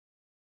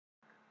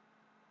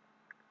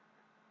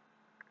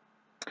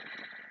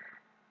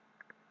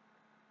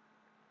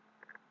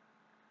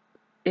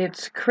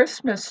It's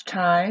Christmas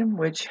time,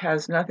 which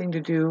has nothing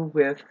to do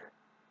with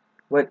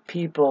what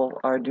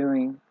people are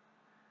doing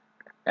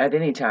at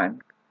any time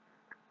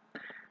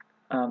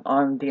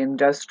on the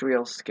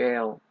industrial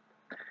scale,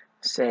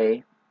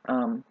 say.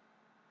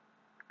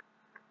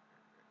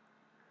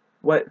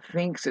 What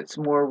thinks it's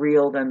more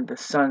real than the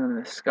sun and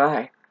the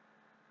sky,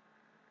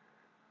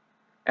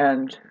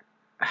 and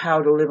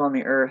how to live on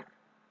the earth.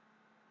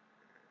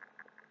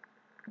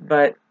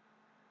 But,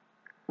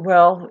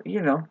 well,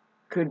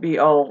 could be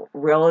all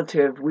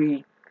relative.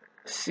 We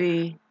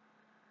see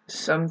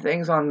some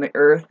things on the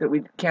earth that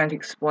we can't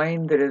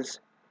explain that is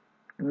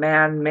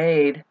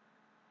man-made.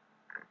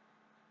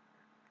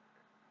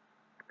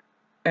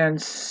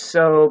 And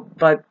so,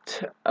 but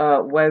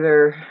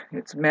whether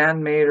it's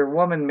man-made or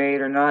woman-made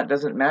or not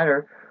doesn't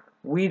matter.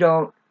 We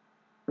don't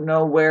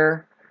know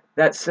where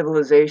that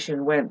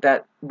civilization went.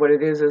 That what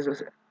it is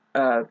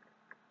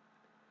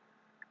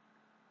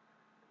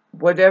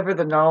whatever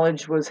the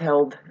knowledge was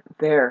held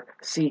there.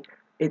 See,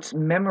 it's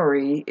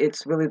memory.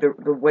 It's really the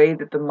way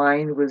that the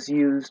mind was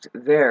used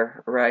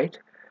there, right?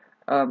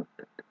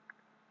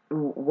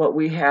 What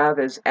we have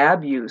is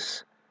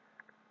abuse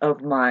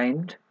of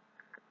mind,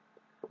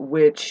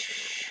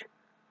 which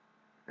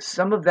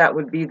some of that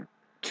would be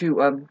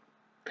to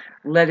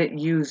let it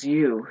use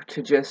you,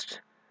 to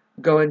just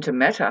go into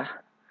meta.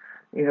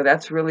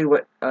 That's really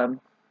what the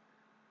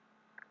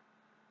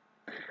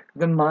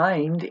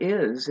mind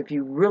is. If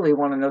you really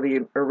want to know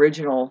the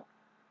original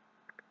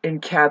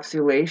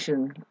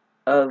encapsulation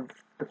of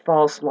the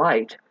false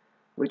light,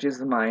 which is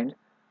the mind,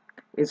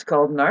 it's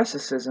called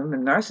narcissism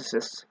and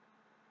narcissists.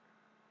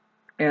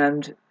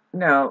 And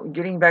now,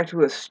 getting back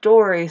to a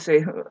story,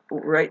 say,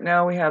 right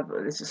now we have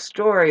this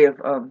story of,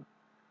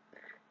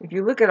 if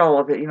you look at all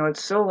of it,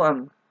 it's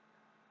so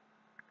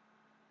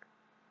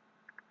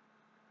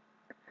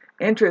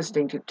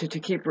interesting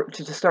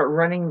to start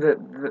running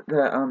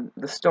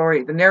the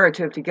story, the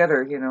narrative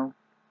together,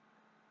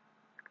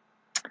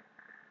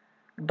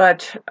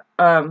 But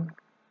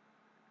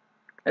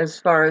as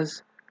far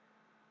as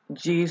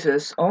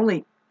Jesus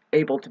only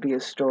able to be a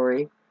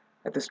story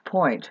at this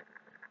point,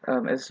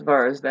 as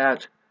far as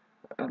that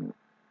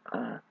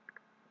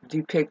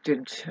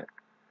depicted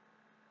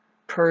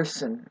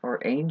person or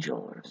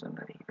angel or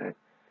somebody, but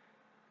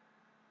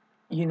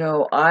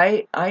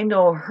I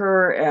know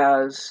her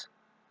as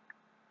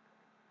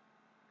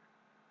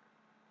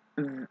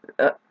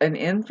an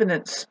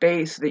infinite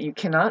space that you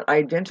cannot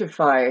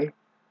identify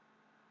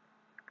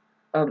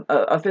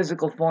a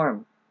physical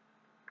form,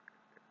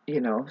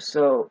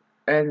 so,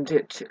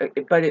 and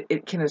but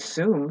it can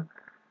assume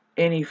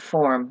any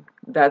form.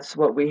 That's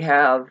what we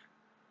have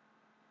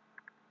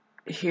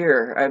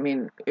here. I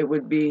mean, it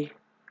would be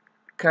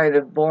kind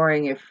of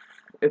boring if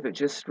it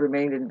just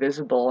remained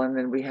invisible and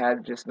then we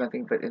had just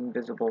nothing but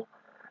invisible.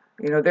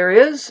 There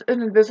is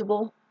an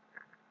invisible.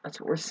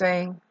 That's what we're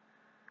saying.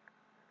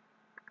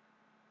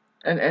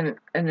 And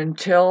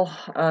until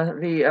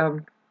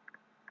the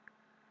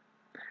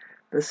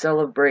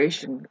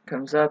celebration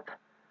comes up,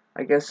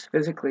 I guess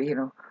physically,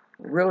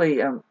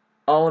 really,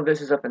 all of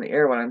this is up in the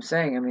air. What I'm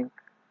saying, I mean,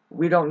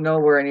 we don't know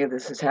where any of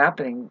this is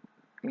happening.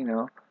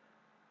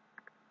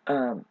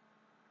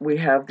 We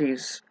have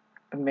these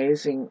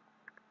amazing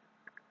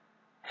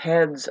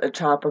heads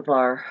atop of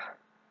our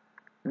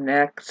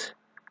necks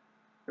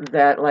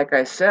that, like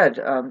I said,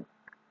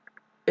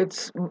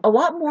 it's a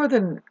lot more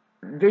than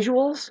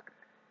visuals.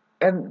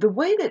 And the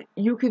way that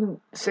you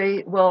can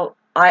say, well,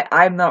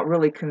 I'm not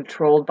really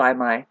controlled by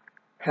my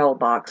hell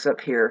box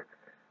up here.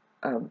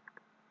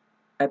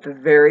 At the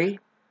very,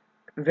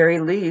 very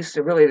least,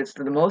 really, it's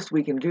the most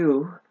we can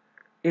do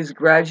is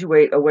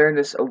graduate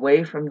awareness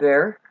away from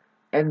there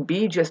and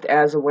be just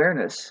as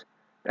awareness.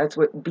 That's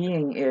what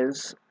being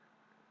is,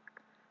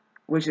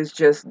 which is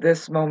just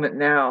this moment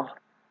now.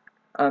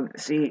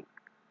 See,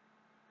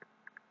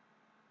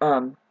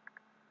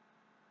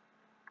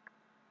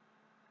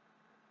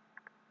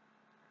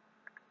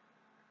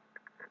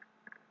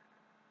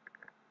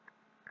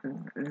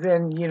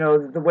 then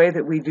the way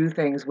that we do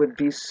things would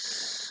be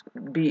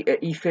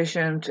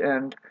efficient,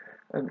 and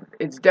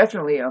it's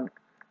definitely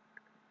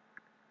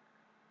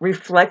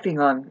reflecting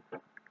on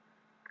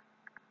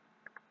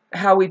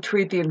how we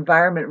treat the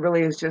environment.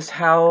 Really is just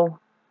how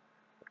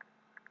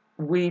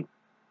we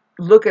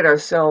look at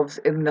ourselves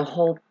in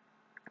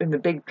the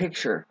big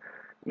picture,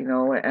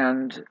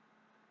 and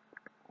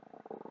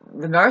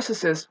the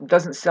narcissist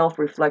doesn't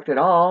self-reflect at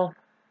all.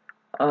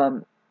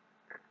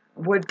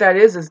 What that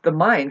is the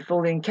mind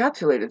fully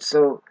encapsulated.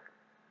 So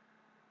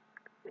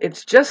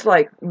it's just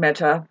like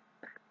meta.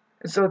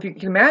 So if you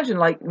can imagine,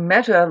 like,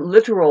 meta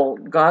literal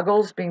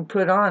goggles being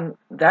put on,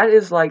 that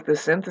is like the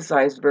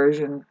synthesized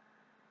version.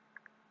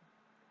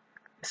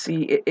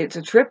 See, it's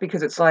a trip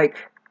because it's like,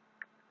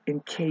 in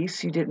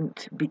case you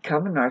didn't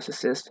become a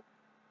narcissist,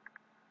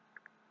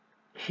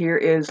 here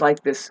is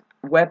like this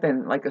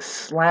weapon, like a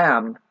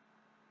slam,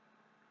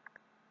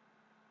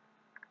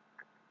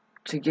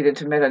 to get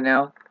into meta.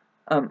 Now,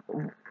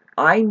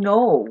 I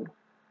know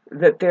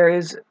that there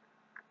is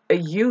a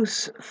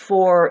use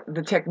for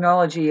the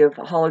technology of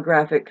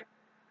holographic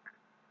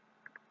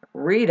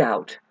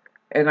readout,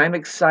 and I'm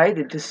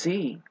excited to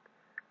see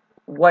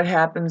what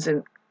happens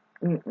in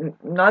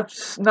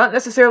not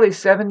necessarily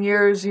 7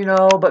 years,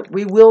 but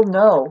we will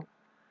know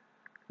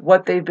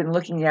what they've been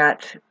looking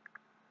at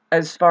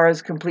as far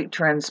as complete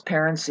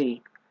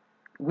transparency.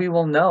 We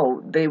will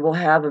know. They will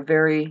have a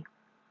very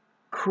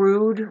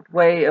crude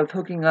way of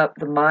hooking up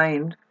the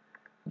mind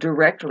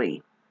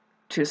directly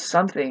to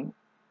something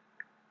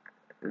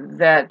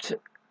that,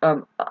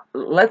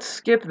 let's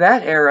skip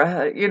that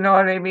era, you know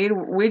what I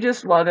mean? We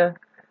just want to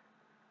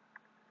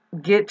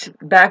get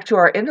back to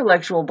our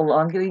intellectual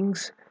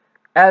belongings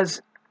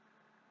as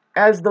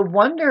the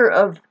wonder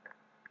of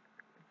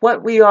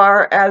what we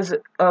are as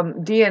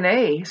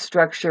DNA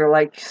structure,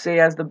 like say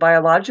as the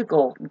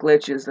biological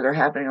glitches that are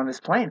happening on this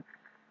plane.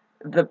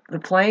 The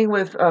playing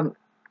with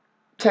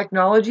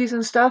technologies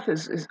and stuff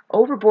is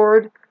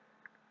overboard,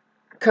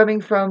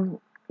 coming from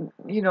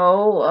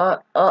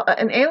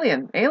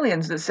an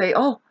aliens that say,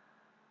 oh,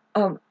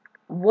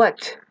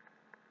 what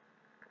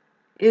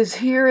is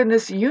here in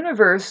this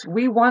universe,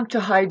 we want to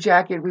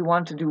hijack it, we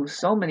want to do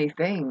so many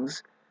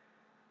things.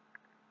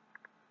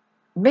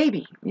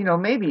 Maybe,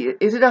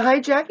 is it a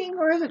hijacking,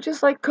 or is it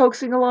just like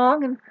coaxing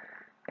along,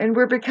 and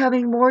we're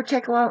becoming more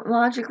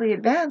technologically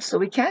advanced so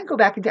we can go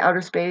back into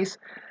outer space?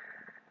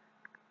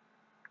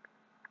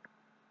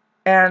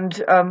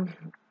 And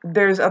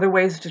there's other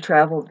ways to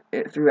travel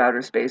through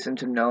outer space and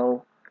to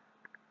know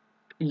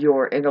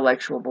your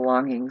intellectual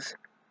belongings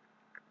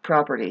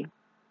property,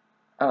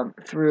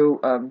 through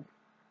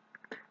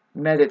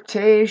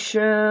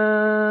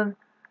meditation.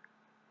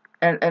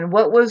 And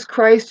what was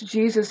Christ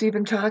Jesus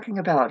even talking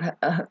about?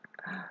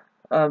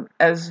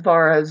 As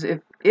far as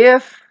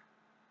if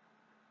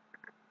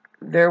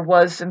there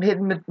was some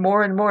hidden,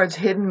 more and more it's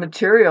hidden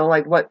material,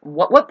 like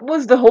what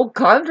was the whole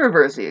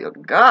controversy? Oh,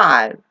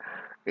 God,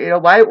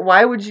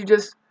 why would you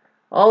just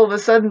all of a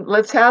sudden,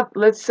 let's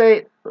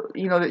say,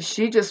 that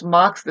she just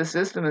mocks the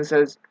system and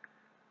says,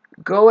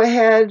 go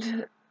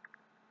ahead,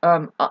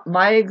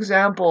 my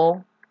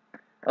example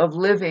of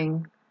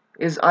living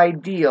is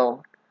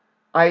ideal.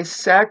 I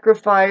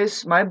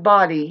sacrifice my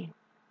body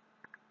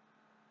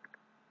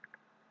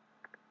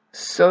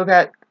so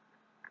that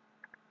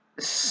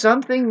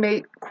something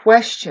may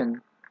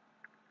question.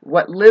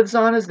 What lives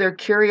on is their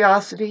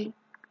curiosity,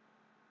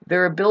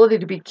 their ability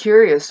to be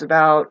curious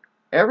about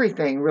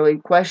everything, really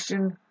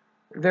question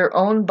their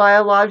own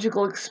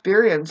biological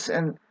experience,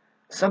 and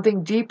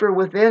something deeper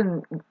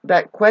within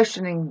that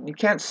questioning, you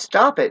can't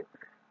stop it.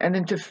 And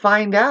then to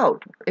find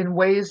out in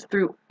ways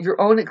through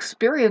your own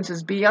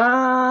experiences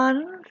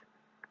beyond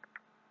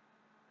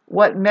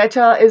what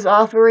Meta is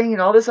offering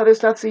and all this other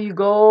stuff. So you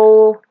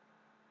go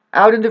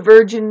out into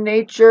virgin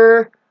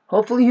nature.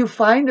 Hopefully you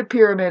find a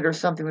pyramid or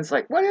something that's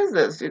like, what is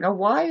this?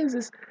 Why is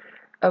this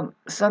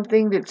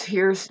something that's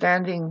here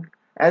standing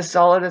as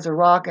solid as a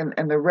rock,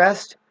 and the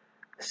rest,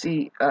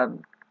 see,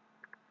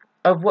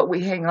 of what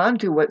we hang on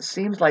to, what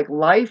seems like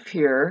life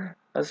here,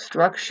 a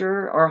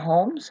structure, our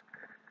homes,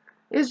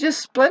 is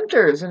just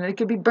splinters, and it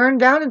could be burned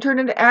down and turned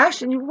into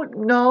ash, and you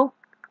wouldn't know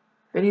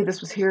if any of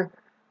this was here.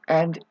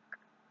 And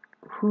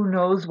who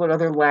knows what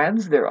other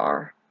lands there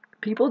are.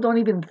 People don't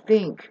even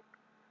think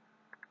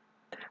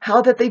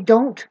how that they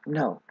don't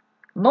know.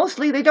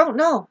 Mostly they don't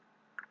know.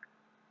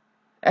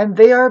 And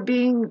they are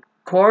being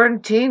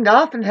quarantined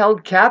off and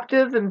held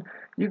captive, and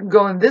you can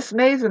go in this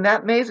maze and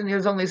that maze, and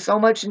there's only so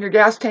much in your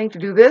gas tank to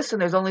do this,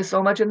 and there's only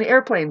so much in the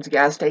airplane's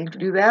gas tank to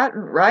do that,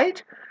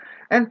 right?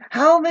 And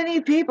how many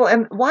people,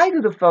 and why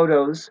do the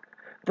photos,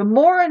 the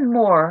more and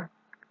more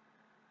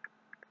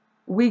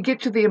we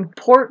get to the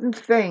important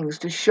things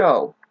to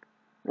show,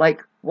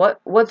 like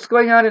what's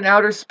going on in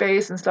outer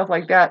space and stuff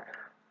like that,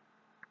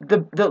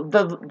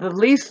 the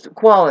least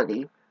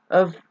quality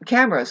of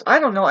cameras. I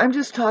don't know, I'm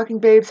just talking,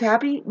 babes.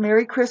 Happy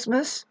Merry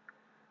Christmas.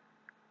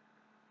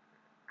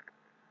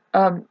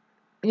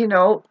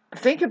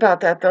 Think about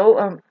that,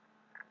 though.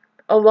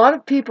 A lot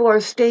of people are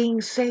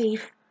staying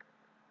safe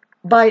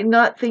by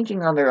not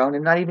thinking on their own,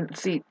 and not even,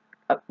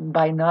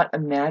 by not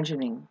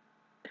imagining.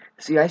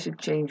 See, I should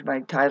change my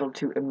title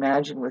to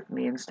Imagine with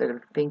Me instead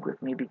of Think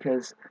with Me,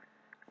 because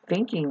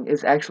thinking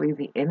is actually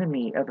the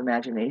enemy of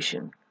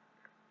imagination.